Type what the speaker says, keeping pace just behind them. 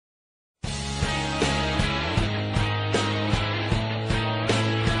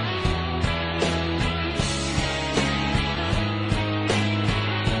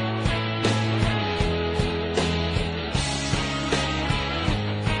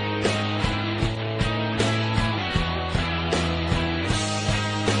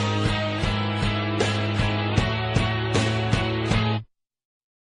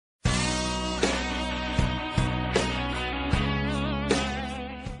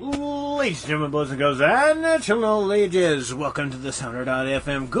Ladies and gentlemen, boys and girls, and natural old ages, welcome to the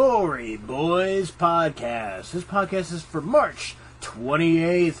Sounder.fm Gory Boys Podcast. This podcast is for March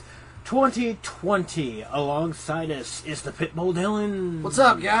 28th, 2020. Alongside us is the Pitbull Dylan. What's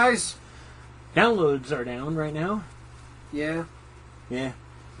up, guys? Downloads are down right now. Yeah. Yeah.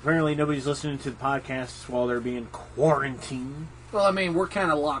 Apparently nobody's listening to the podcasts while they're being quarantined. Well, I mean, we're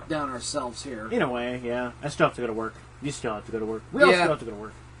kind of locked down ourselves here. In a way, yeah. I still have to go to work. You still have to go to work. We all still have to go to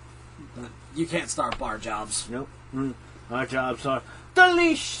work. You can't start bar jobs. Nope. Our jobs are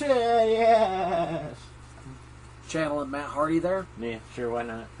delicious. Channeling Matt Hardy there? Yeah, sure, why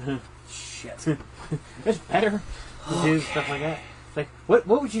not? Shit. It's better to do stuff like that. It's like, what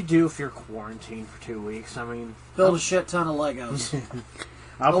would you do if you're quarantined for 2 weeks? I mean... Build a shit ton of Legos.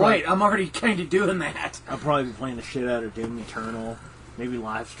 Wait, I'm already kind of doing that. I'll probably be playing the shit out of Doom Eternal. Maybe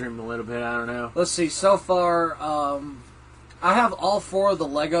live stream a little bit, I don't know. Let's see, so far, I have all four of the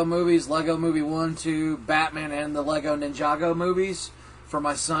Lego movies, Lego Movie 1, 2, Batman, and the Lego Ninjago movies for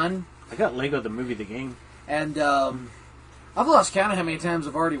my son. I got Lego the movie, the game. And I've lost count of how many times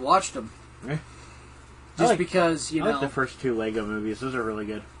I've already watched them. Yeah. Just because, you know... I like the first two Lego movies. Those are really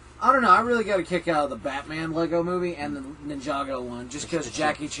good. I don't know. I really got a kick out of the Batman Lego movie and the Ninjago one, just because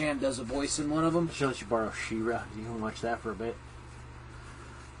Jackie Chan does a voice in one of them. I should let you borrow She-Ra. You can watch that for a bit.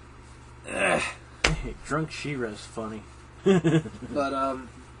 Drunk She-Ra's funny. But,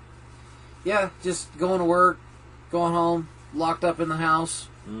 yeah, just going to work, going home, locked up in the house.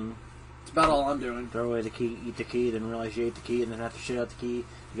 It's about all I'm doing. Throw away the key, eat the key, then realize you ate the key, and then have to shit out the key. You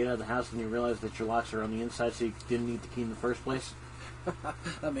get out of the house and you realize that your locks are on the inside, so you didn't need the key in the first place.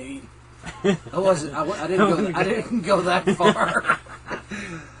 I mean, I didn't go that far.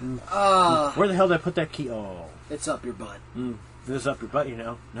 Where the hell did I put that key? Oh, it's up your butt. This is up your butt, you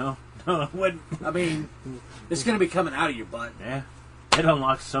know? No, it wouldn't. I mean, it's going to be coming out of your butt. Yeah, it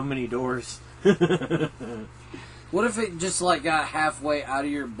unlocks so many doors. What if it just like got halfway out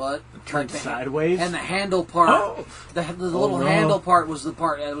of your butt, turned sideways, and the handle part, the little handle part was the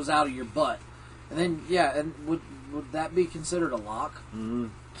part that was out of your butt, and then and would that be considered a lock?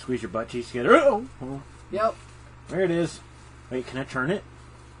 Squeeze your butt cheeks together. Oh. Yep. There it is. Wait, can I turn it?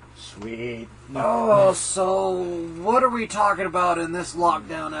 Sweet. Oh, so what are we talking about in this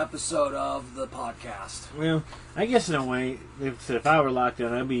lockdown episode of the podcast? Well, I guess in a way, if I were locked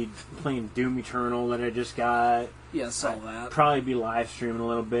down, I'd be playing Doom Eternal that I just got. Yeah, saw that. Probably be live streaming a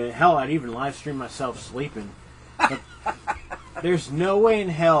little bit. Hell, I'd even live stream myself sleeping. But there's no way in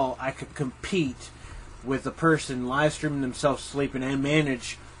hell I could compete with a person live streaming themselves sleeping and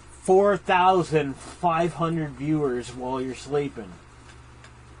manage 4,500 viewers while you're sleeping.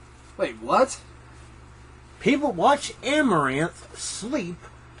 Wait, what? People watch Amaranth sleep,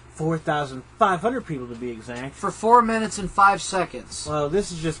 4,500 people to be exact. For 4 minutes and 5 seconds. Well,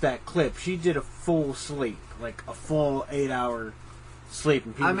 this is just that clip. She did a full sleep, like a full 8-hour sleep,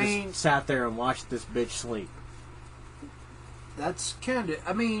 and people just sat there and watched this bitch sleep. That's kind of...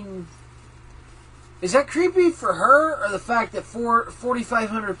 I mean... Is that creepy for her, or the fact that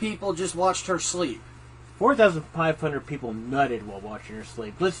 4,500 people just watched her sleep? 4,500 people nutted while watching her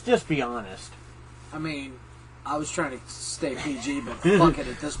sleep. Let's just be honest. I mean, I was trying to stay PG, but fuck it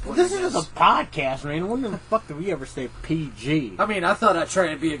at this point. This is a podcast, man. When the fuck do we ever stay PG? I mean, I thought I'd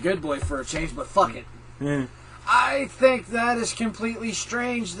try to be a good boy for a change, but fuck it. Yeah. I think that is completely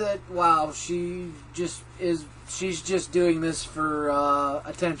strange that, wow, she's just doing this for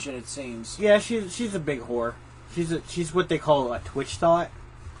attention, it seems. Yeah, she's a big whore. She's what they call a Twitch thought.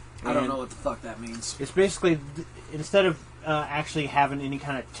 I don't know what the fuck that means. It's basically, instead of actually having any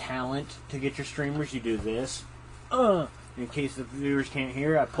kind of talent to get your streamers, you do this. In case the viewers can't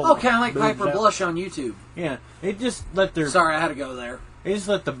hear, I pull. Oh, kind of like Piper Blush on YouTube. Yeah, they just let their. Sorry, I had to go there. They just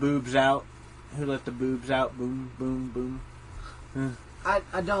let the boobs out. Who let the boobs out? Boom, boom, boom. I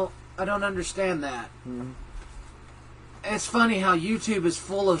don't understand that. It's funny how YouTube is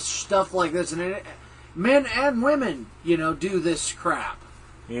full of stuff like this, and men and women, do this crap.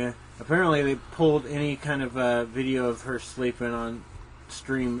 Yeah, apparently they pulled any kind of video of her sleeping on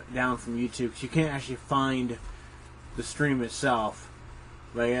stream down from YouTube, because you can't actually find the stream itself.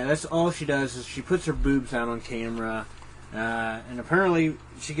 But yeah, that's all she does is she puts her boobs out on camera, and apparently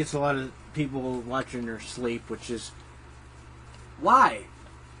she gets a lot of people watching her sleep, which is... Why?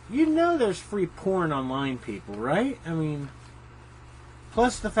 You know there's free porn online, people, right? I mean,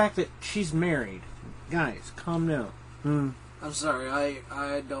 plus the fact that she's married. Guys, calm down. I'm sorry,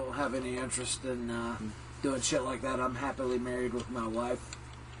 I don't have any interest in doing shit like that. I'm happily married with my wife.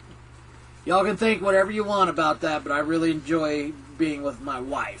 Y'all can think whatever you want about that, but I really enjoy being with my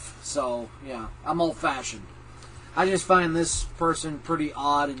wife. So, yeah, I'm old-fashioned. I just find this person pretty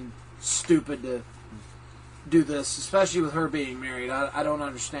odd and stupid to do this, especially with her being married. I don't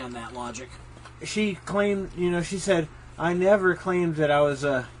understand that logic. She claimed, she said, I never claimed that I was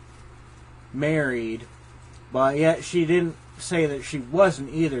married, but yet she didn't say that she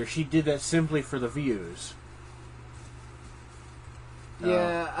wasn't either. She did that simply for the views.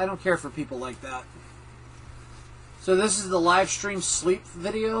 Yeah, I don't care for people like that. So this is the live stream sleep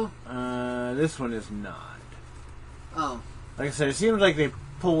video? This one is not. Oh. Like I said, it seems like they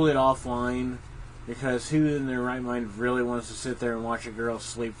pulled it offline because who in their right mind really wants to sit there and watch a girl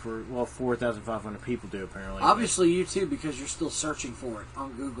sleep for, 4,500 people do apparently. Obviously you too, because you're still searching for it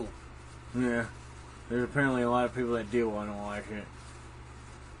on Google. Yeah. There's apparently a lot of people that do want to watch it.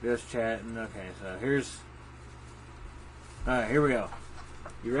 Just chatting. Okay, so here's... Alright, here we go.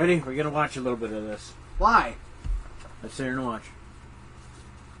 You ready? We're going to watch a little bit of this. Why? Let's sit here and watch.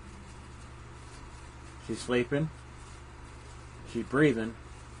 She's sleeping. She's breathing.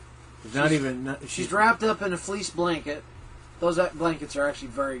 She's wrapped up in a fleece blanket. Those blankets are actually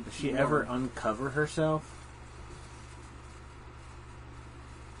very... Does she warm. ever uncover herself?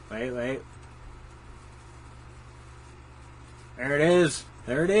 Wait. There it is.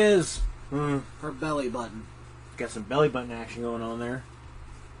 There it is. Her belly button. Got some belly button action going on there.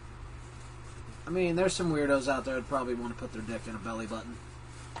 I mean, there's some weirdos out there that probably want to put their dick in a belly button.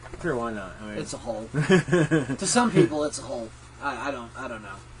 Sure, why not? I mean, it's a hole. To some people, it's a hole. I don't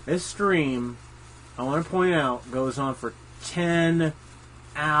know. This stream, I want to point out, goes on for 10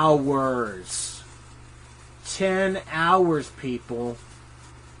 hours. 10 hours, people.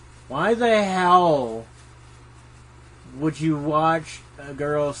 Why the hell would you watch a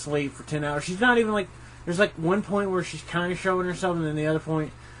girl sleep for 10 hours? She's not even like... There's like one point where she's kind of showing herself, and then the other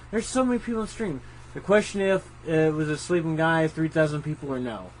point... There's so many people on the stream. The question if it was a sleeping guy, 3,000 people, or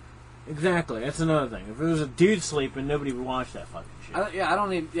no. Exactly. That's another thing. If it was a dude sleeping, nobody would watch that fucking shit.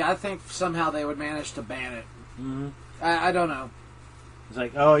 I think somehow they would manage to ban it. Mm-hmm. I don't know. It's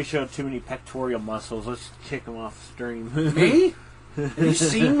like, oh, he showed too many pectoral muscles. Let's kick him off the stream. Me? Have you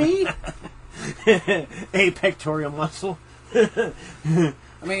seen me? A pectoral muscle. I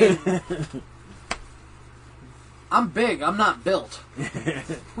mean, I'm big. I'm not built.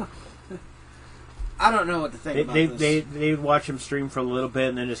 I don't know what to think about this. They'd watch him stream for a little bit,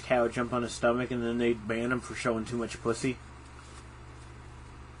 and then his cat would jump on his stomach, and then they'd ban him for showing too much pussy.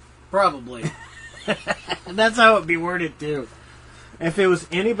 Probably. That's how it'd be worded, too. If it was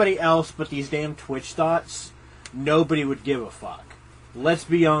anybody else but these damn Twitch thoughts, nobody would give a fuck. Let's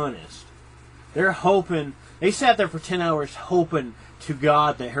be honest. They're hoping... They sat there for 10 hours hoping to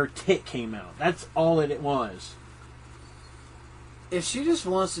God that her tit came out. That's all it was. If she just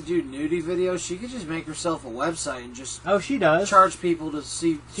wants to do nudie videos, she could just make herself a website and just... Oh, she does. Charge people to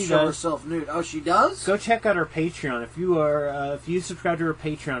show herself nude. Oh, she does? Go check out her Patreon. If you subscribe to her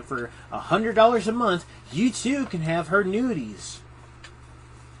Patreon for $100 a month, you too can have her nudies.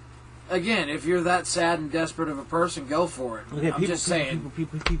 Again, if you're that sad and desperate of a person, go for it. Okay, I'm just saying.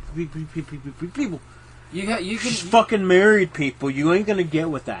 People. You can. She's fucking married, people. You ain't gonna get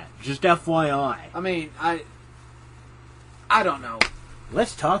with that. Just FYI. I mean, I don't know.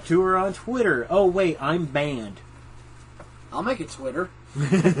 Let's talk to her on Twitter. Oh wait, I'm banned. I'll make it Twitter.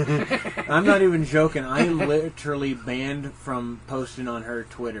 I'm not even joking. I am literally banned from posting on her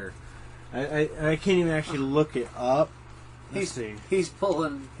Twitter. I can't even actually look it up. Let's see. He's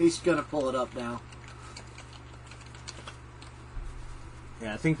gonna pull it up now.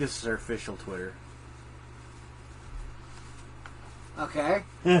 Yeah, I think this is her official Twitter. Okay.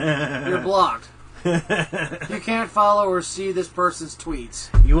 You're blocked. You can't follow or see this person's tweets.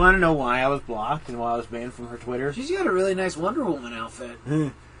 You want to know why I was blocked and why I was banned from her Twitter? She's got a really nice Wonder Woman outfit.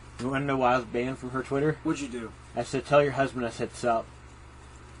 You want to know why I was banned from her Twitter? What'd you do? I said, tell your husband I said sup.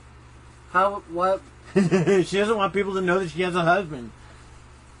 How? What? She doesn't want people to know that she has a husband.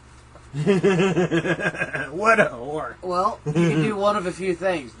 What a whore. Well, you can do one of a few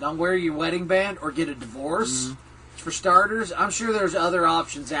things. Don't wear your wedding band or get a divorce. Mm-hmm. For starters, I'm sure there's other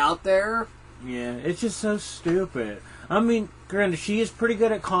options out there. Yeah, it's just so stupid. I mean, granted, she is pretty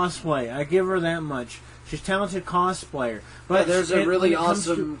good at cosplay. I give her that much. She's a talented cosplayer. But yeah, there's a really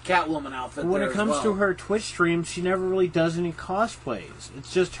awesome Catwoman outfit when there it comes as well. to her Twitch streams, she never really does any cosplays.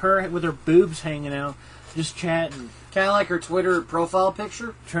 It's just her with her boobs hanging out, just chatting. Kind of like her Twitter profile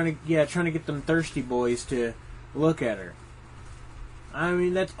picture? Trying to get them thirsty boys to look at her. I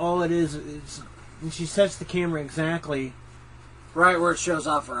mean, that's all it is. And she sets the camera exactly... right where it shows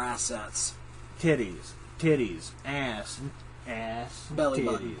off her assets. Titties, ass, belly titties,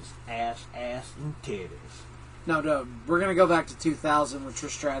 button. ass, and titties. No, we're going to go back to 2000 when Trish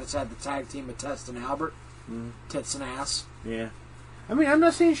Stratus had the tag team with Test and Albert. Mm. Tits and ass. Yeah. I mean, I'm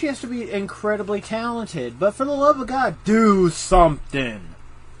not saying she has to be incredibly talented, but for the love of God, do something.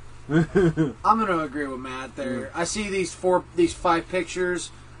 I'm going to agree with Matt there. I see these 5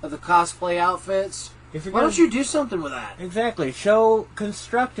 pictures of the cosplay outfits. Why don't you do something with that? Exactly. Show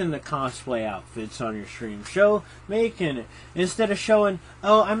constructing the cosplay outfits on your stream. Show making it. Instead of showing,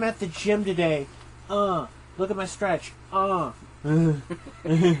 oh, I'm at the gym today. Look at my stretch.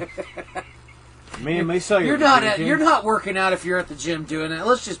 Man, may saw you're not working out if you're at the gym doing that.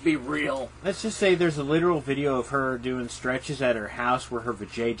 Let's just be real. Let's just say there's a literal video of her doing stretches at her house where her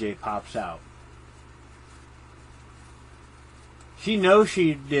vajayjay pops out. She knows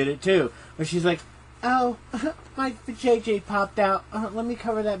she did it too, but she's like, "Oh, my vajayjay popped out. Let me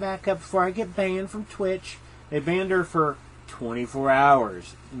cover that back up before I get banned from Twitch." They banned her for 24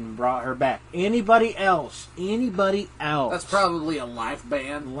 hours and brought her back. Anybody else? That's probably a life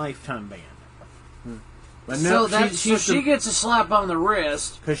ban. Lifetime ban. But so no, she gets a slap on the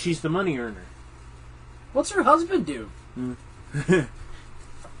wrist because she's the money earner. What's her husband do? I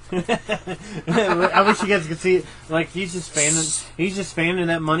wish you guys could see it. Like he's just fanning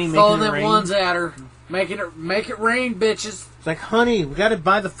that money, throwing making it them rain. ones at her, make it rain, bitches. It's like, honey, we got to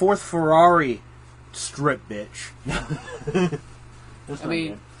buy the 4th Ferrari. Strip, bitch. I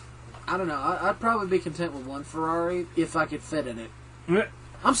mean, I don't know. I'd probably be content with one Ferrari if I could fit in it.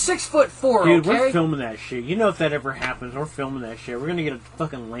 I'm 6'4", dude, okay? we're filming that shit. You know if that ever happens, we're filming that shit. We're gonna get a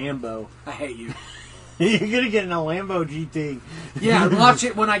fucking Lambo. I hate you. You're gonna get in a Lambo GT. Yeah, watch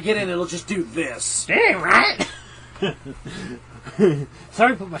it when I get in. It'll just do this. Damn right.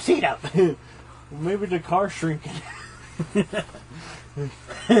 Sorry, put my seat up. Maybe the car's shrinking.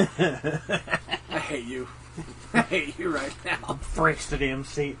 I hate you. I hate you right now. Breaks the damn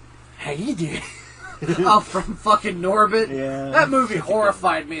seat. How you doing? Oh, from fucking Norbit? Yeah. That movie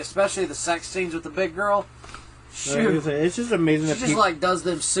horrified me, especially the sex scenes with the big girl. Shoot. It's just amazing that she just like does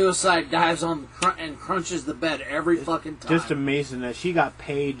them suicide dives on and crunches the bed every fucking time. Just amazing that she got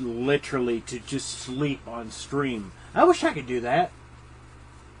paid literally to just sleep on stream. I wish I could do that.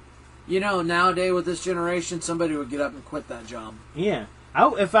 You know, nowadays with this generation, somebody would get up and quit that job. Yeah.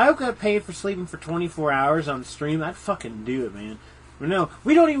 If I got paid for sleeping for 24 hours on stream, I'd fucking do it, man. But no,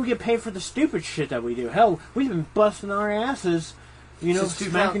 we don't even get paid for the stupid shit that we do. Hell, we've been busting our asses,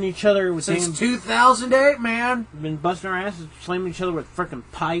 smacking each other with since 2008, man. Been busting our asses, slamming each other with frickin'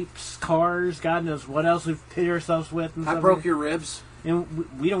 pipes, cars, God knows what else we've pitted ourselves with. And I broke your ribs. And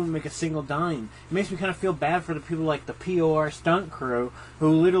we don't make a single dime. It makes me kind of feel bad for the people like the POR stunt crew who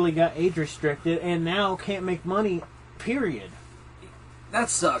literally got age restricted and now can't make money, period. That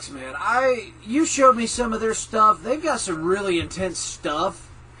sucks, man. You showed me some of their stuff. They've got some really intense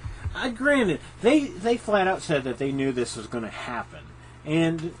stuff. Granted, they flat out said that they knew this was going to happen.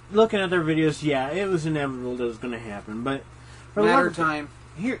 And looking at their videos, yeah, it was inevitable that it was going to happen. But for matter of time.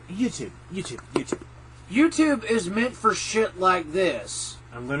 Here, YouTube. YouTube is meant for shit like this.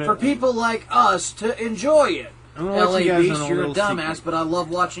 For for people like us to enjoy it. LA Beast, you're a dumbass, secret. but I love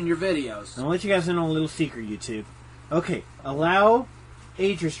watching your videos. I'll let you guys in on a little secret, YouTube. Okay, allow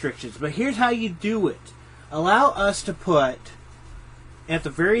age restrictions, but here's how you do it. Allow us to put, at the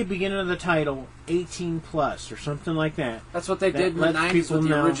very beginning of the title, 18 plus, or something like that. That's what they did in the 90s with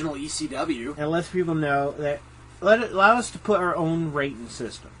the original ECW. It lets people know that, allow us to put our own rating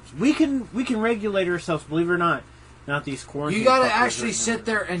systems. We can regulate ourselves, believe it or not. Not these quarantine. You got to actually sit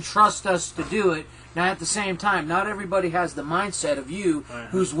there and trust us to do it. Now, at the same time, not everybody has the mindset of you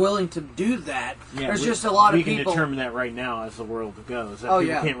who's willing to do that. Yeah, There's just a lot of people. We can determine that right now as the world goes. That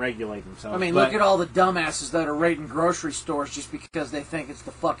people can't regulate themselves. I mean, look at all the dumbasses that are raiding grocery stores just because they think it's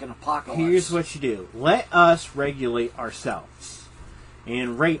the fucking apocalypse. Here's what you do. Let us regulate ourselves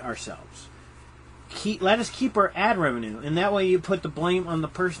and rate ourselves. Let us keep our ad revenue, and that way you put the blame on the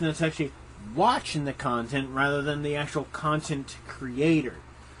person that's actually watching the content rather than the actual content creator.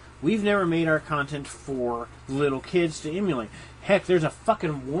 We've never made our content for little kids to emulate. Heck, there's a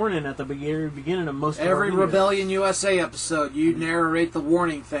fucking warning at the beginning of most of our every videos. Rebellion USA episode. You narrate the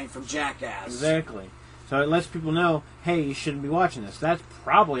warning thing from Jackass. Exactly. So it lets people know, hey, you shouldn't be watching this. That's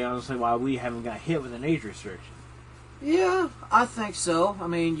probably honestly why we haven't got hit with an age restriction. Yeah, I think so. I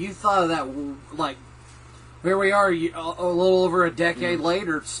mean, you thought of that, like, here we are a little over a decade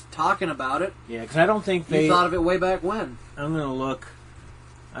later talking about it. Yeah, because I don't think You thought of it way back when. I'm going to look.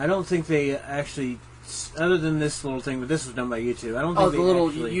 I don't think they actually, other than this little thing, but this was done by YouTube. I don't think the they little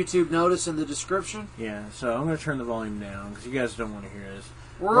actually, YouTube notice in the description? Yeah, so I'm going to turn the volume down because you guys don't want to hear this.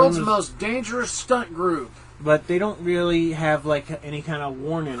 World's most dangerous stunt group. But they don't really have, like, any kind of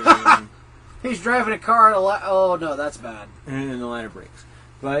warning or anything. He's driving a car and oh no, that's bad. And the ladder breaks.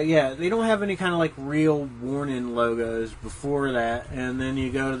 But yeah, they don't have any kind of like real warning logos before that. And then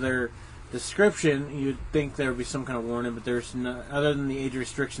you go to their description, you'd think there would be some kind of warning, but there's no, other than the age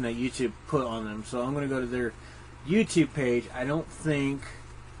restriction that YouTube put on them. So I'm going to go to their YouTube page. I don't think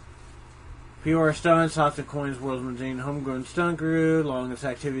PR stunts, often coins, world's maintained homegrown stunt crew, longest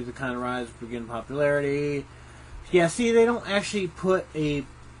activity, the kind of rise, begin popularity. Yeah, see, they don't actually put a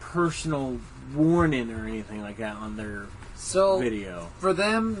personal warning or anything like that on their video. For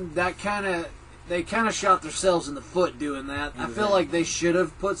them, they kind of shot themselves in the foot doing that. Exactly. I feel like they should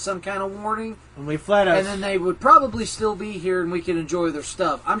have put some kind of warning. And we flat out, and then they would probably still be here, and we could enjoy their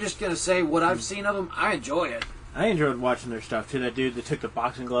stuff. I'm just gonna say what I've seen of them. I enjoy it. I enjoyed watching their stuff too. That dude that took the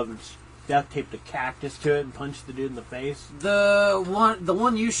boxing glove and duct taped a cactus to it and punched the dude in the face. The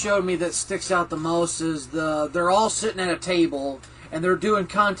one you showed me that sticks out the most is they're all sitting at a table and they're doing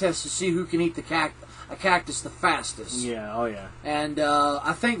contests to see who can eat a cactus the fastest. Yeah, oh yeah. And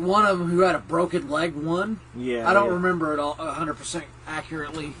I think one of them who had a broken leg won. Yeah, I don't remember it all 100%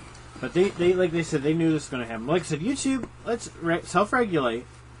 accurately. But they like they said, they knew this was going to happen. Like I said, YouTube, let's self-regulate,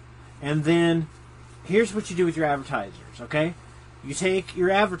 and then here's what you do with your advertisers. Okay. You take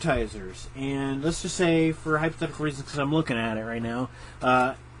your advertisers, and let's just say, for hypothetical reasons, because I'm looking at it right now,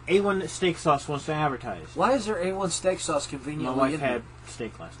 A1 Steak Sauce wants to advertise. Why is there A1 Steak Sauce conveniently My wife had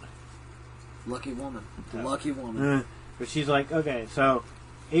steak last night. Lucky woman. Lucky woman. But she's like, okay, so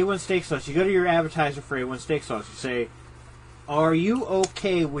A1 Steak Sauce, you go to your advertiser for A1 Steak Sauce, you say, are you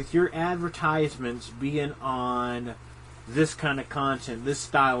okay with your advertisements being on this kind of content, this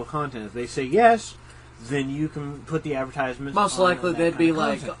style of content? If they say yes, then you can put the advertisements. Most likely they'd be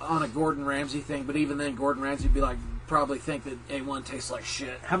like on a Gordon Ramsay thing, but even then Gordon Ramsay would be like, probably think that A1 tastes like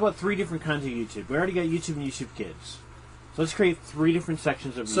shit. How about 3 different kinds of YouTube? We already got YouTube and YouTube Kids. So let's create 3 different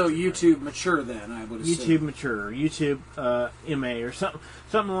sections of YouTube. So YouTube Mature then, I would assume. YouTube Mature, or YouTube MA, or something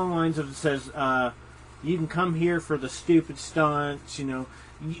along the lines of it says, you can come here for the stupid stunts, you know.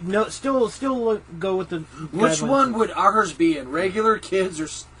 Still go with the Which one would ours be in? Regular, kids, or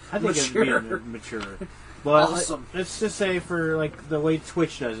I think mature? It'd be mature. But awesome. Let's just say for like the way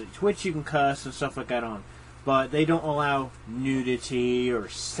Twitch does it. Twitch you can cuss and stuff like that on, but they don't allow nudity or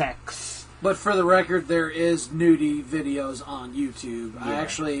sex. But for the record, there is nudie videos on YouTube. Yeah.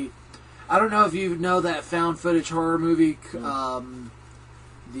 I don't know if you know that found footage horror movie.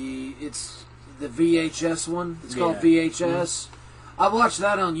 It's the VHS one. It's called VHS. I watched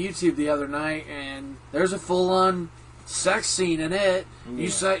that on YouTube the other night, and there's a full-on sex scene in it.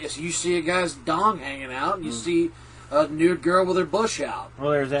 Yeah. You see a guy's dong hanging out, and you see a nude girl with her bush out.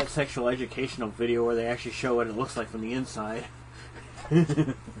 Well, there's that sexual educational video where they actually show what it looks like from the inside.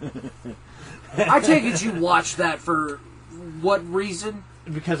 I take it you watched that for what reason?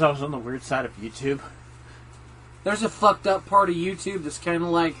 Because I was on the weird side of YouTube. There's a fucked up part of YouTube that's kind of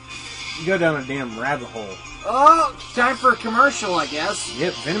like... You go down a damn rabbit hole. Oh, time for a commercial, I guess.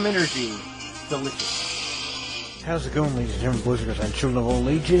 Yep, Venom Energy. Delicious. How's it going, ladies and gentlemen, boys and girls, and children of all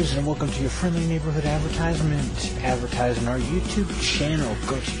ages, and welcome to your friendly neighborhood advertisement. Advertising our YouTube channel.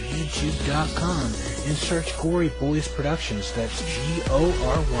 Go to youtube.com and search Gory Boys Productions. That's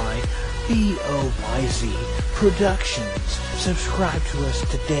GORYBOYZ Productions. Subscribe to us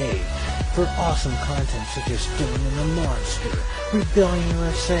today for awesome content such as Dylan and the Monster, Rebellion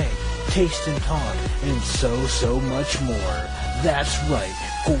USA, Taste and Talk, and so much more. That's right,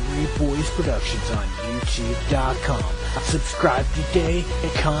 Gory Boys Productions on YouTube.com. Subscribe today,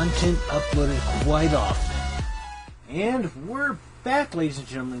 and content uploaded quite often. And we're back, ladies and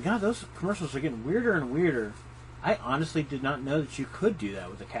gentlemen. God, those commercials are getting weirder and weirder. I honestly did not know that you could do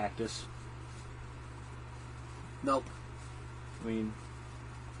that with a cactus. Nope. I mean...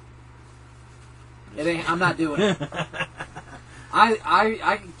 I'm not doing it.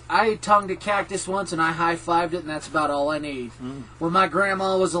 I tongued a cactus once and I high-fived it, and that's about all I need. When my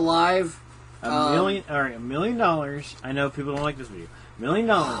grandma was alive... $1 million. I know people don't like this video. $1 million.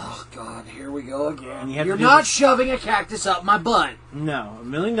 Oh, God, here we go again. You're not shoving a cactus up my butt. No, $1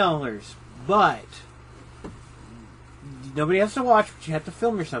 million. But nobody has to watch, but you have to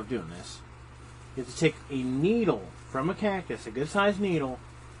film yourself doing this. You have to take a needle from a cactus, a good-sized needle.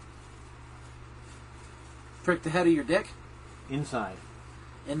 Prick the head of your dick? Inside.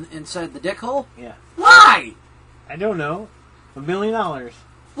 Inside the dick hole? Yeah. Why? I don't know. $1 million.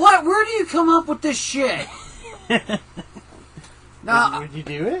 What? Where do you come up with this shit? No. Would you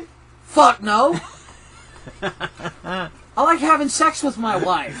do it? Fuck no. I like having sex with my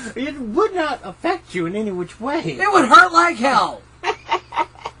wife. It would not affect you in any which way. It would hurt like hell.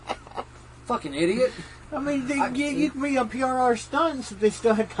 Fucking idiot. I mean, you'd be on PRR stunts if they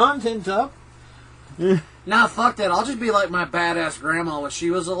still had content up. Nah, fuck that. I'll just be like my badass grandma when she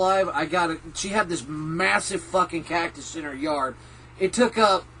was alive. She had this massive fucking cactus in her yard. It took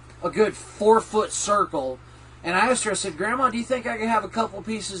up a good 4-foot circle. And I asked her, I said, Grandma, do you think I could have a couple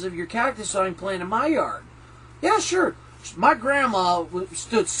pieces of your cactus so I can plant in my yard? Yeah, sure. My grandma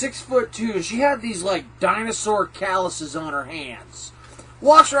stood 6'2", and she had these like dinosaur calluses on her hands.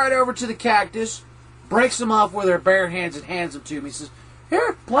 Walks right over to the cactus, breaks them off with her bare hands and hands them to me. Says,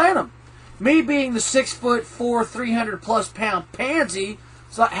 "Here, plant them." Me being the 6'4", 300+ pound pansy,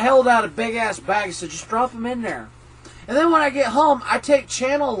 so I held out a big ass bag and said, "Just drop them in there." And then when I get home, I take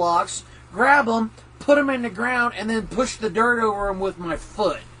channel locks, grab them, put them in the ground, and then push the dirt over them with my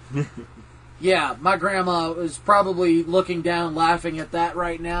foot. Yeah, my grandma is probably looking down laughing at that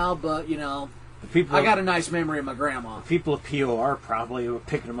right now, but, you know, I got a nice memory of my grandma. The people of POR probably were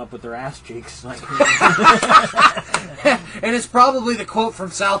picking them up with their ass cheeks. Like, and it's probably the quote from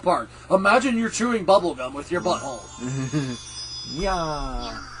South Park. Imagine you're chewing bubblegum with your butthole.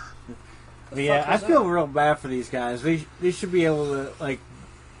 Yeah. But yeah, I feel real bad for these guys. They should be able to, like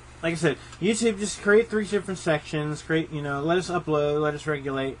I said, YouTube, just create 3 different sections, let us upload, let us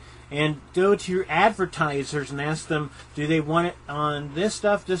regulate, and go to your advertisers and ask them, do they want it on this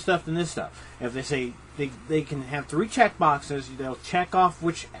stuff, and this stuff? If they say they can have 3 check boxes, they'll check off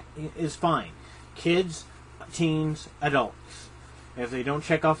which is fine. Kids, teens, adults. If they don't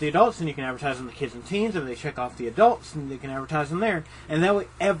check off the adults, then you can advertise on the kids and teens. If they check off the adults, then they can advertise them there. And that way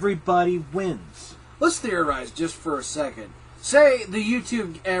everybody wins. Let's theorize just for a second. Say the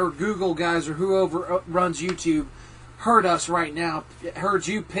YouTube or Google guys or whoever runs YouTube heard us right now, heard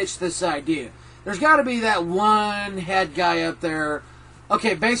you pitch this idea. There's got to be that one head guy up there.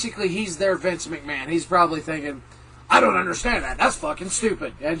 Okay, basically he's their Vince McMahon. He's probably thinking, I don't understand that. That's fucking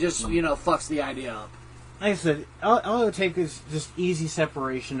stupid. And just, fucks the idea up. Like I said, all it would take is just easy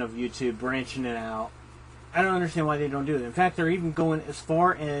separation of YouTube, branching it out. I don't understand why they don't do it. In fact, they're even going as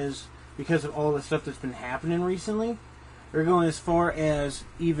far as, because of all the stuff that's been happening recently, they're going as far as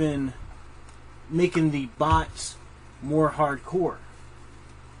even making the bots more hardcore.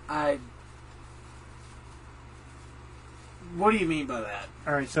 What do you mean by that?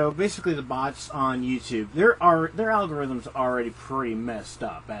 Alright, so basically the bots on YouTube, their algorithm's already pretty messed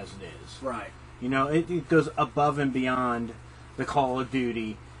up as it is. Right. It goes above and beyond the Call of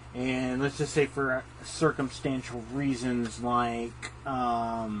Duty, and let's just say for circumstantial reasons like,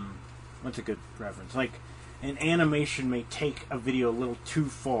 what's a good reference? Like, an animation may take a video a little too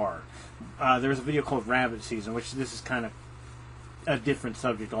far. There was a video called Rabbit Season, which this is kind of a different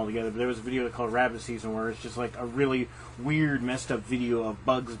subject altogether, but there was a video called Rabbit Season where it's just like a really weird, messed up video of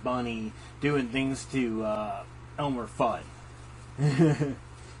Bugs Bunny doing things to Elmer Fudd.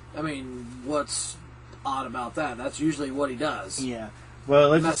 I mean, what's odd about that? That's usually what he does. Yeah. Well,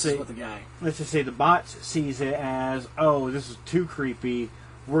 let's just say the bot sees it as, oh, this is too creepy,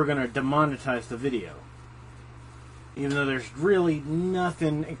 we're going to demonetize the video. Even though there's really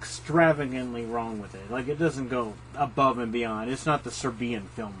nothing extravagantly wrong with it. Like, it doesn't go above and beyond. It's not the Serbian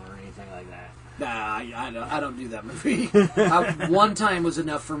film or anything like that. Nah, I don't do that movie. One time was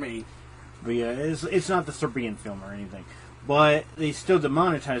enough for me. But yeah, it's not the Serbian film or anything. But they still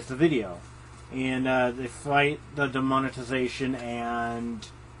demonetize the video. And they fight the demonetization, and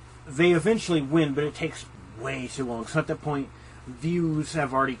they eventually win, but it takes way too long. So at that point, views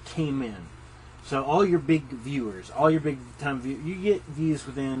have already came in. So all your big viewers, all your big time viewers, you get views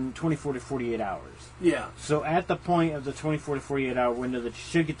within 24 to 48 hours. Yeah. So at the point of the 24 to 48 hour window that you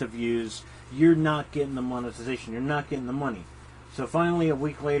should get the views, you're not getting the monetization. You're not getting the money. So finally, a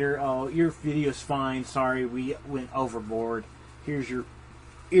week later, oh, your video's fine. Sorry, we went overboard. Here's your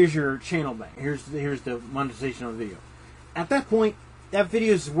channel back. Here's the monetization of the video. At that point, that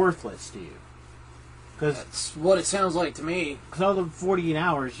video is worthless to you. That's what it sounds like to me. Because all the 48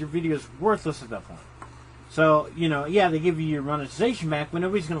 hours, your video is worthless at that point. So, they give you your monetization back, but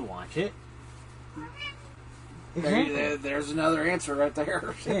nobody's going to watch it. Exactly. There's another answer right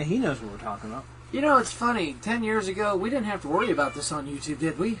there. Yeah, he knows what we're talking about. It's funny. 10 years ago, we didn't have to worry about this on YouTube,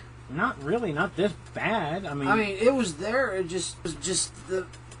 did we? Not really. Not this bad. I mean, it was there. It was just the.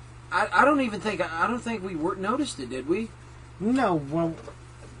 I don't think we noticed it, did we? No. Well,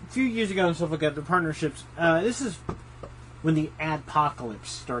 a few years ago and stuff like that, the partnerships. This is when the adpocalypse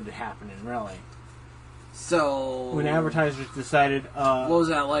started happening, really. So when advertisers decided, what was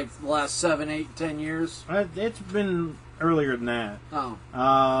that, like the last 7, 8, 10 years? It's been earlier than that.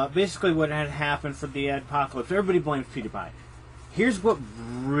 Oh. Basically, what had happened for the adpocalypse, everybody blames PewDiePie. Here's what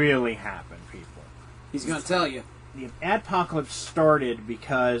really happened, people. He's going to tell you. The adpocalypse started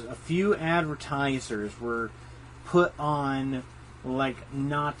because a few advertisers were put on like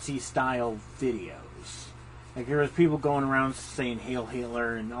Nazi-style videos. Like there was people going around saying "Hail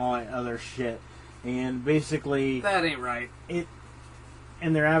Hitler" and all that other shit, and basically That ain't right.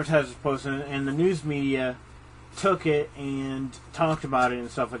 And their advertisers posted it, and the news media took it and talked about it and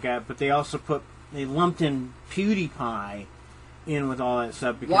stuff like that. But they also lumped in PewDiePie in with all that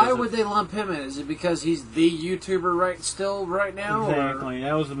stuff. Because Why would they lump him in? Is it because he's the YouTuber right now? Exactly.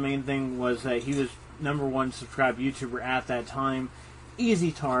 That was the main thing, was that he was #1 subscribed YouTuber at that time.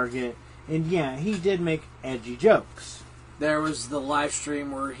 Easy target. And yeah, he did make edgy jokes. There was the live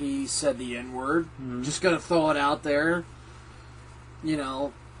stream where he said the N-word. Mm-hmm. Just gonna throw it out there. You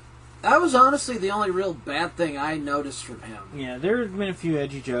know, that was honestly the only real bad thing I noticed from him. Yeah, there have been a few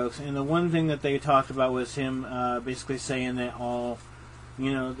edgy jokes, and the one thing that they talked about was him basically saying that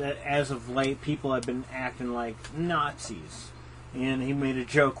that as of late, people have been acting like Nazis. And he made a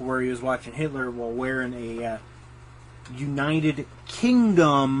joke where he was watching Hitler while wearing a United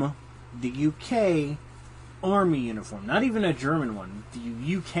Kingdom, the UK, army uniform. Not even a German one,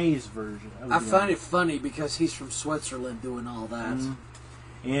 the UK's version. I find it funny because he's from Switzerland doing all that.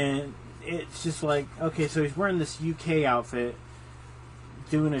 Mm-hmm. And it's just like, okay, so he's wearing this UK outfit,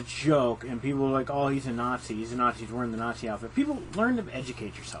 doing a joke, and people are like, oh, he's a Nazi. He's a Nazi. He's wearing the Nazi outfit. People, learn to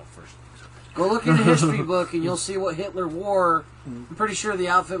educate yourself first. Go look in the history book and you'll see what Hitler wore. I'm pretty sure the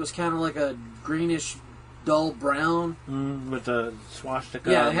outfit was kind of like a greenish, dull brown. With the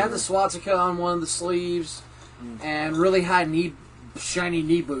swastika. Yeah, it had the swastika on one of the sleeves and really high shiny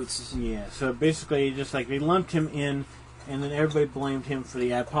knee boots. Yeah, so basically just like they lumped him in, and then everybody blamed him for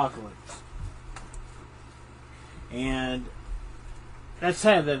the apocalypse. And that's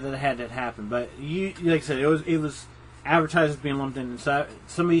sad that had that happen. But like I said, it was advertisers being lumped in. And so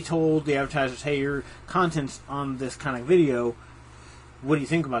somebody told the advertisers, hey, your content's on this kind of video. What do you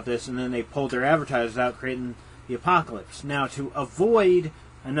think about this? And then they pulled their advertisers out, creating the apocalypse. Now, to avoid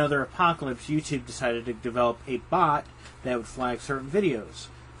another apocalypse, YouTube decided to develop a bot that would flag certain videos.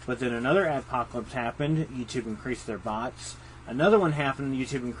 But then another apocalypse happened. YouTube increased their bots. Another one happened.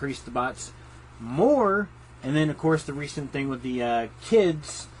 YouTube increased the bots more. And then, of course, the recent thing with the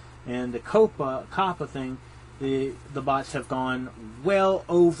kids and the COPPA thing, the bots have gone well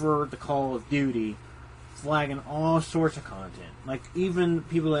over the Call of Duty, flagging all sorts of content. Like, even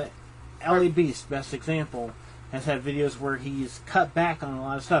people at LA Beast, best example, has had videos where he's cut back on a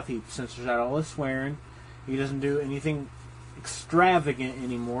lot of stuff. He censors out all his swearing. He doesn't do anything extravagant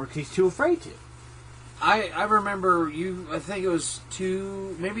anymore because he's too afraid to. I remember I think it was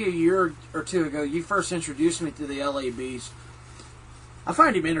maybe a year or two ago, you first introduced me to the LA Beast. I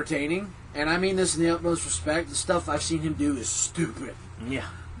find him entertaining, and I mean this in the utmost respect. The stuff I've seen him do is stupid. Yeah.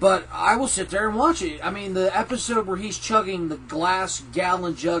 But I will sit there and watch it. I mean, the episode where he's chugging the glass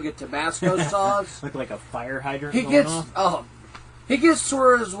gallon jug of Tabasco sauce. Look like a fire hydrant He going off. He gets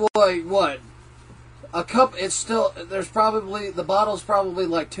towards what? A cup. It's still the bottle's probably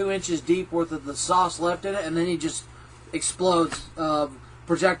like 2 inches deep worth of the sauce left in it, and then he just explodes,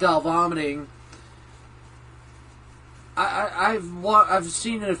 projectile vomiting. I've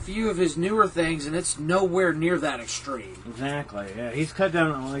seen a few of his newer things, and it's nowhere near that extreme. Exactly. Yeah, he's cut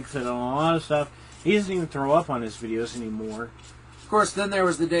down on, like I said, on a lot of stuff. He doesn't even throw up on his videos anymore. Of course, then there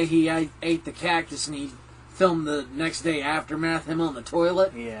was the day he ate the cactus, and he filmed the next day aftermath, him on the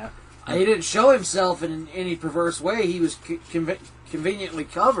toilet. Yeah. He didn't show himself in any perverse way. He was conveniently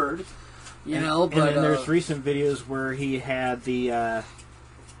covered, you know. But and then there's recent videos where he had the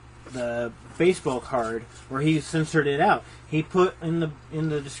baseball card where he censored it out. He put in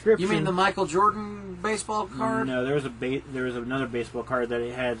the description. You mean the Michael Jordan baseball card? No, there was another baseball card that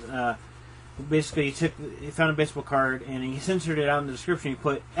it had. Basically, he found a baseball card and he censored it out in the description. He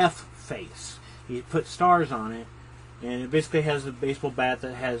put F face. He put stars on it. And it basically has a baseball bat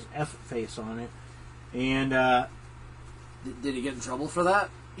that has F face on it. And did he get in trouble for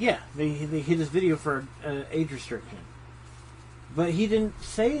that? Yeah, they hit his video for age restriction. But he didn't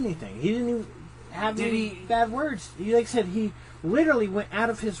say anything. He didn't even have any bad words. Like I said, he literally went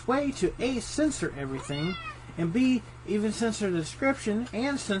out of his way to A, censor everything, and B, even censor the description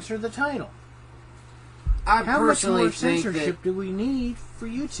and censor the title. How much more censorship do we need for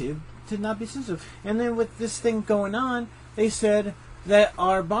YouTube to not be censored? And then with this thing going on, they said that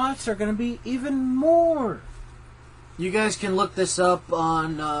our bots are going to be even more. You guys can look this up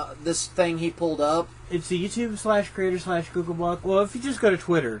on this thing he pulled up. It's the YouTube/creator/Googleblock. Well, if you just go to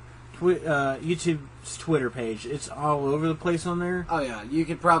Twitter, YouTube's Twitter page, it's all over the place on there. Oh yeah, you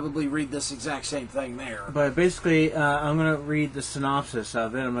could probably read this exact same thing there. But basically, I'm going to read the synopsis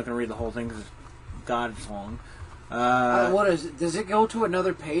of it. I'm not going to read the whole thing because, God, it's long. What is it? Does it go to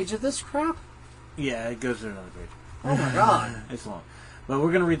another page of this crap? Yeah, it goes to another page. Oh my God. It's long. But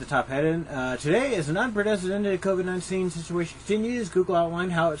we're going to read the top heading. Today, as an unprecedented COVID-19 situation continues, Google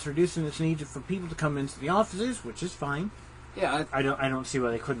outlined how it's reducing its need for people to come into the offices, which is fine. Yeah, I don't see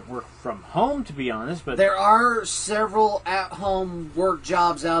why they couldn't work from home, to be honest. But there are several at-home work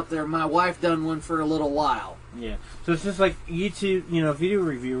jobs out there. My wife done one for a little while. Yeah, so it's just like YouTube, video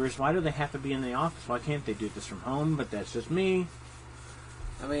reviewers. Why do they have to be in the office? Why can't they do this from home? But that's just me.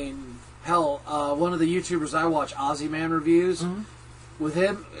 I mean, hell, one of the YouTubers I watch, Aussie Man Reviews. Mm-hmm. With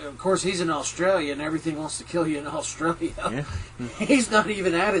him, of course, he's in Australia, and everything wants to kill you in Australia. Yeah. He's not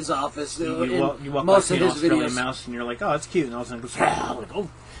even at his office. You walk most by of an his Australian videos. mouse, and you're like, "Oh, it's cute," and all of a sudden it goes,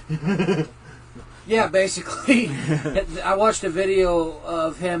 "Oh." Yeah, basically, I watched a video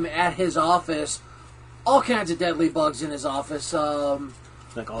of him at his office. All kinds of deadly bugs in his office.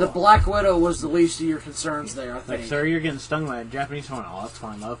 Like, oh. The Black Widow was the least of your concerns there, I think. Like, sir, you're getting stung by a Japanese hornet. Oh, that's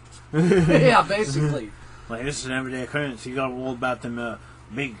fine, love. Yeah, basically. Like, this is an everyday occurrence. You gotta worry about them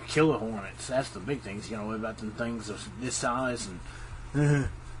big killer hornets. That's the big things. You gotta worry about them things of this size. And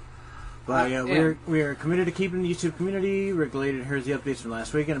but yeah, we are committed to keeping the YouTube community regulated. Here's the updates from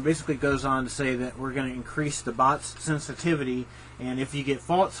last week, and it basically goes on to say that we're going to increase the bot's sensitivity, and if you get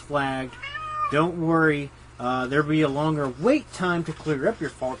faults flagged, don't worry. There'll be a longer wait time to clear up your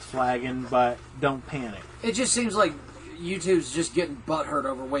faults flagging, but don't panic. It just seems like YouTube's just getting butthurt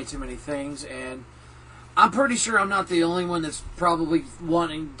over way too many things, and I'm pretty sure I'm not the only one that's probably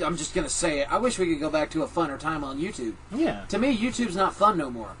wanting. I'm just going to say it. I wish we could go back to a funner time on YouTube. Yeah. To me, YouTube's not fun no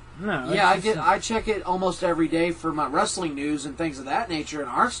more. No. Yeah, I check it almost every day for my wrestling news and things of that nature and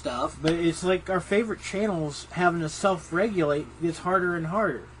our stuff. But it's like our favorite channels having to self-regulate gets harder and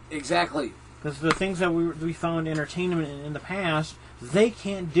harder. Exactly. Because the things that we found entertainment in the past, they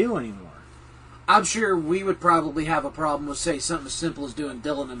can't do anymore. I'm sure we would probably have a problem with, say, something as simple as doing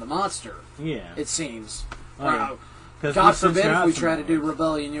Dylan and the Monster. Yeah. It seems. Oh, yeah. God forbid if we try to do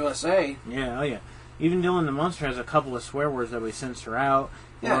Rebellion USA. Yeah, oh yeah. Even Dylan the Monster has a couple of swear words that we censor out.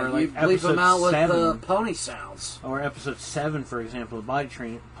 Yeah, or like you bleep them out with 7, pony sounds. Or episode 7, for example, the body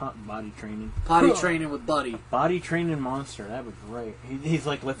training. Potty training with Buddy. Body training monster. That would be great. He's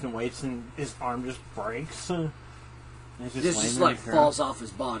like lifting weights and his arm just breaks. And it's just like falls off his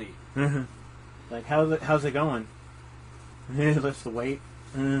body. Like, how's it going? He lifts the weight.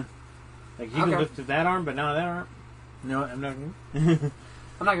 Like, you can lift that arm, but not that arm. No, I'm not going to.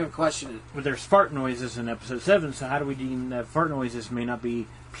 I'm not going to question it. But there's fart noises in episode 7, so how do we deem that fart noises may not be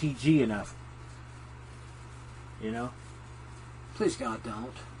PG enough? You know? Please, God,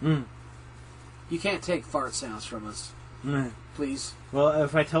 don't. You can't take fart sounds from us. Please. Well,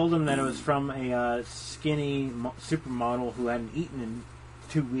 if I told him that it was from a skinny supermodel who hadn't eaten in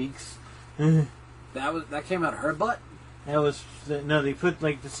 2 weeks... That came out of her butt? That was... No, they put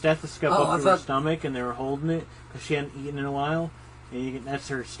like the stethoscope up to her stomach and they were holding it because she hadn't eaten in a while. And that's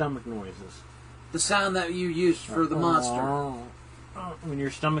her stomach noises. The sound that you used for the monster. When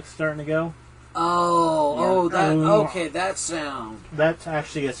your stomach's starting to go. Okay, that sound. That's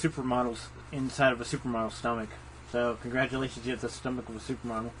actually a supermodel's inside of a supermodel's stomach. So congratulations, you have the stomach of a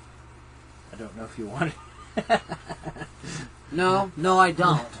supermodel. I don't know if you want it. No, I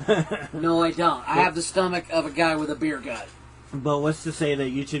don't. No, I don't. I have the stomach of a guy with a beer gut. But what's to say that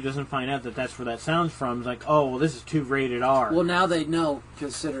YouTube doesn't find out that that's where that sound's from? It's like, oh, well, this is too rated R. Well, now they know,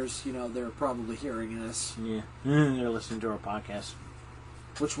 considers, they're probably hearing this. Yeah. They're listening to our podcast.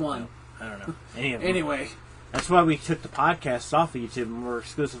 Which one? I don't know. Anyway. That's why we took the podcasts off of YouTube and we're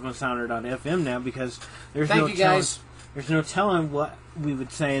exclusive on Sounder.fm now, because there's there's no telling what we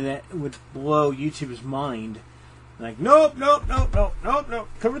would say that would blow YouTube's mind. Like, nope.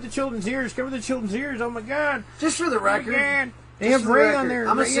 Cover the children's ears. Oh, my God. Just for the record. They have Ray on there.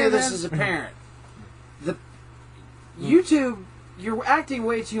 I'm going to say this as a parent. YouTube, you're acting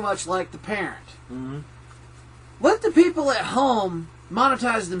way too much like the parent. Mm-hmm. Let the people at home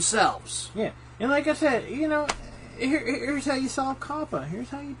monetize themselves. Yeah. And like I said, here's how you solve COPPA. Here's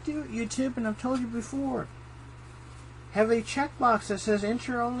how you do it, YouTube, and I've told you before. Have a checkbox that says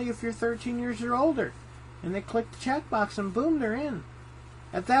enter only if you're 13 years or older. And they click the checkbox and boom, they're in.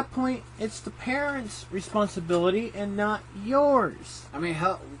 At that point, it's the parents' responsibility and not yours. I mean,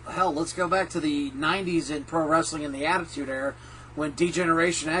 hell, let's go back to the 90s in pro wrestling and the Attitude Era when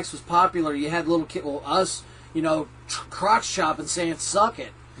D-Generation X was popular. You had little kids, us, crotch chopping saying suck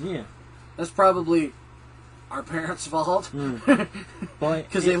it. Yeah. That's probably our parents' fault.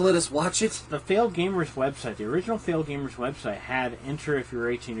 Because they let us watch it. The Failed Gamers website, the original Failed Gamers website, had enter if you're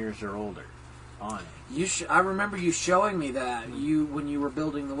 18 years or older on it. I remember you showing me that when you were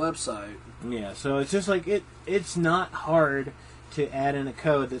building the website. Yeah, so it's just like it's not hard to add in a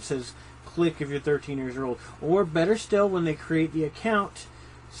code that says click if you're 13 years old. Or better still, when they create the account,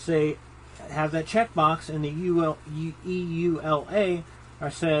 say, have that checkbox in the EULA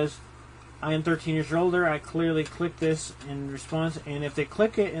or says, I am 13 years or older, I clearly click this in response, and if they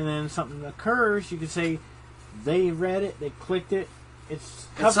click it and then something occurs, you can say they read it, they clicked it, it's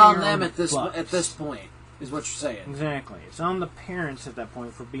on them at this point, is what you're saying. Exactly. It's on the parents at that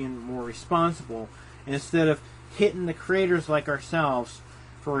point for being more responsible, instead of hitting the creators like ourselves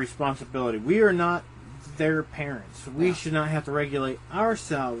for responsibility. We are not their parents. We should not have to regulate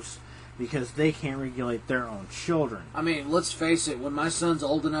ourselves because they can't regulate their own children. I mean, let's face it, when my son's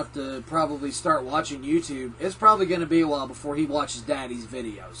old enough to probably start watching YouTube, it's probably going to be a while before he watches Daddy's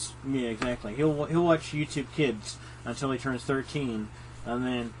videos. Yeah, exactly. He'll watch YouTube Kids until he turns 13, and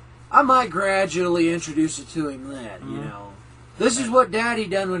then... I might gradually introduce it to him then, you know. This is what Daddy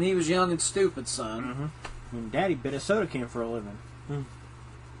done when he was young and stupid, son. Mm-hmm. And Daddy bit a soda can for a living.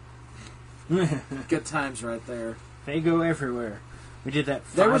 Good times right there. They go everywhere. We did that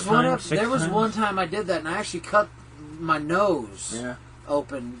There was one times. time I did that, and I actually cut my nose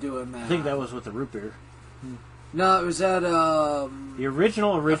open doing that. I think that was with the root beer. No, it was at the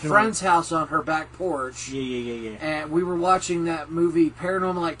original a friend's house on her back porch. Yeah. And we were watching that movie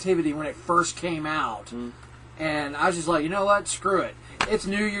Paranormal Activity when it first came out. And I was just like, you know what? Screw it. It's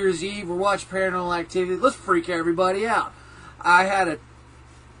New Year's Eve. We're watching Paranormal Activity. Let's freak everybody out.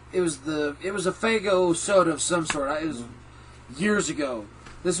 It was a Faygo soda of some sort. It was years ago.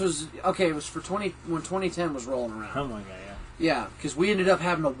 This was it was for when 2010 was rolling around. Oh my god, yeah. Yeah, because we ended up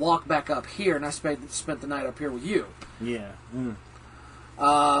having to walk back up here, and I spent the night up here with you. Yeah.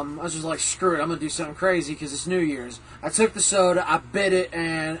 I was just like, screw it, I'm gonna do something crazy because it's New Year's. I took the soda, I bit it,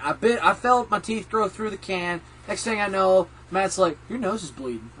 and I felt my teeth grow through the can. Next thing I know, Matt's like, your nose is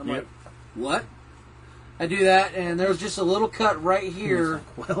bleeding. I'm like, what? I do that, and there was just a little cut right here.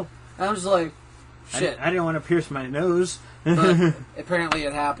 Like, well, and I was like, shit. I didn't want to pierce my nose. But apparently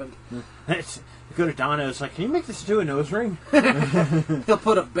it happened. Go to Dono's, like, can you make this do a nose ring? He'll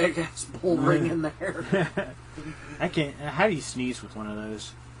put a big ass bull ring in there. I can't. How do you sneeze with one of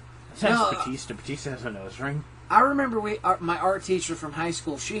those? That's Batista. Batista has a nose ring. I remember my art teacher from high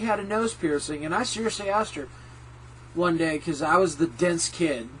school, she had a nose piercing, and I seriously asked her one day, because I was the dense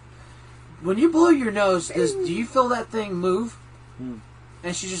kid, when you blow your nose, do you feel that thing move?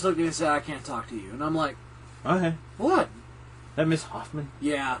 And she just looked at me and said, I can't talk to you. And I'm like, okay. What? That Miss Hoffman?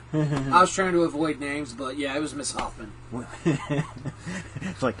 Yeah. I was trying to avoid names, but yeah, it was Miss Hoffman.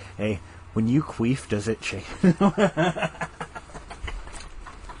 It's like, hey, when you queef, does it shake?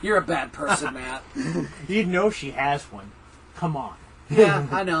 You're a bad person, Matt. You know she has one. Come on. Yeah,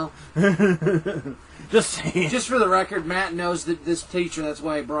 I know. Just saying. Just for the record, Matt knows that this teacher, that's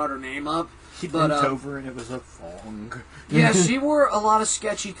why he brought her name up. She bent over and it was a thong. Yeah, she wore a lot of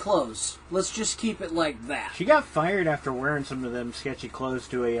sketchy clothes. Let's just keep it like that. She got fired after wearing some of them sketchy clothes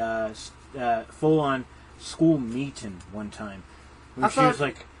to a full-on school meeting one time. I thought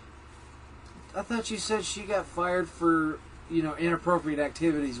you said she got fired for, inappropriate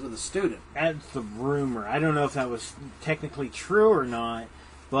activities with a student. That's the rumor. I don't know if that was technically true or not,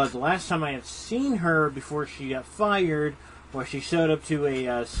 but the last time I had seen her before she got fired was she showed up to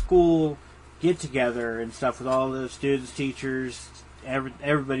a school get-together and stuff with all the students, teachers,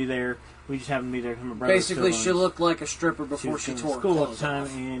 everybody there. We just happened to be there because my brother. Basically, she looked like a stripper before she tore her clothes time,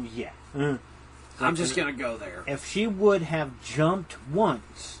 off. And yeah. I'm just going to go there. If she would have jumped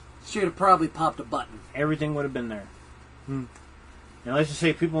once, she would have probably popped a button. Everything would have been there. Now, let's just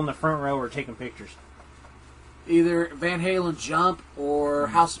say people in the front row are taking pictures. Either Van Halen jump or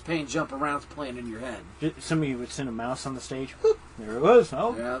House of Pain jump around playing in your head. Somebody would send a mouse on the stage. Whoop, there it was.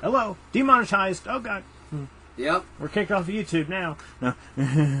 Oh, hello. Demonetized. Oh, God. Yep. We're kicked off of YouTube now. No.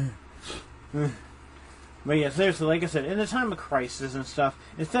 But yeah, seriously, like I said, in the time of crisis and stuff,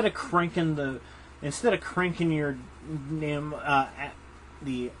 instead of cranking your name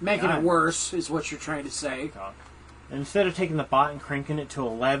making it worse is what you're trying to say. Instead of taking the bot and cranking it to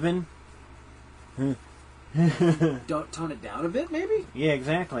 11. Don't tone it down a bit, maybe? Yeah,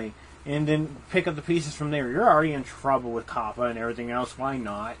 exactly. And then pick up the pieces from there. You're already in trouble with COPPA and everything else. Why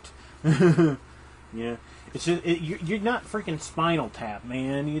not? Yeah, it's just, you're not freaking Spinal Tap,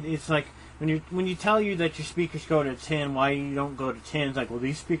 man. It's like when you tell you that your speakers go to 10, why you don't go to 10? It's like, well,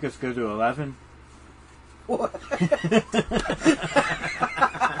 these speakers go to 11. What?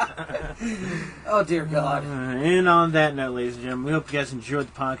 Oh, dear God. And on that note, ladies and gentlemen, we hope you guys enjoyed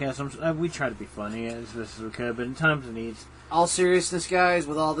the podcast. We try to be funny as best as we could, but in times of needs. All seriousness, guys,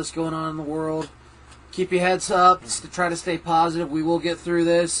 with all this going on in the world, Keep your heads up. Try to stay positive. We will get through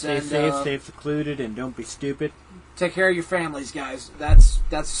this. Stay safe, stay secluded, and don't be stupid. Take care of your families, guys. That's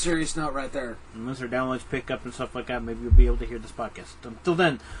a serious note right there. Unless our downloads pick up and stuff like that, maybe you'll be able to hear this podcast. Until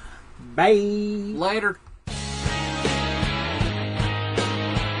then, bye. Later.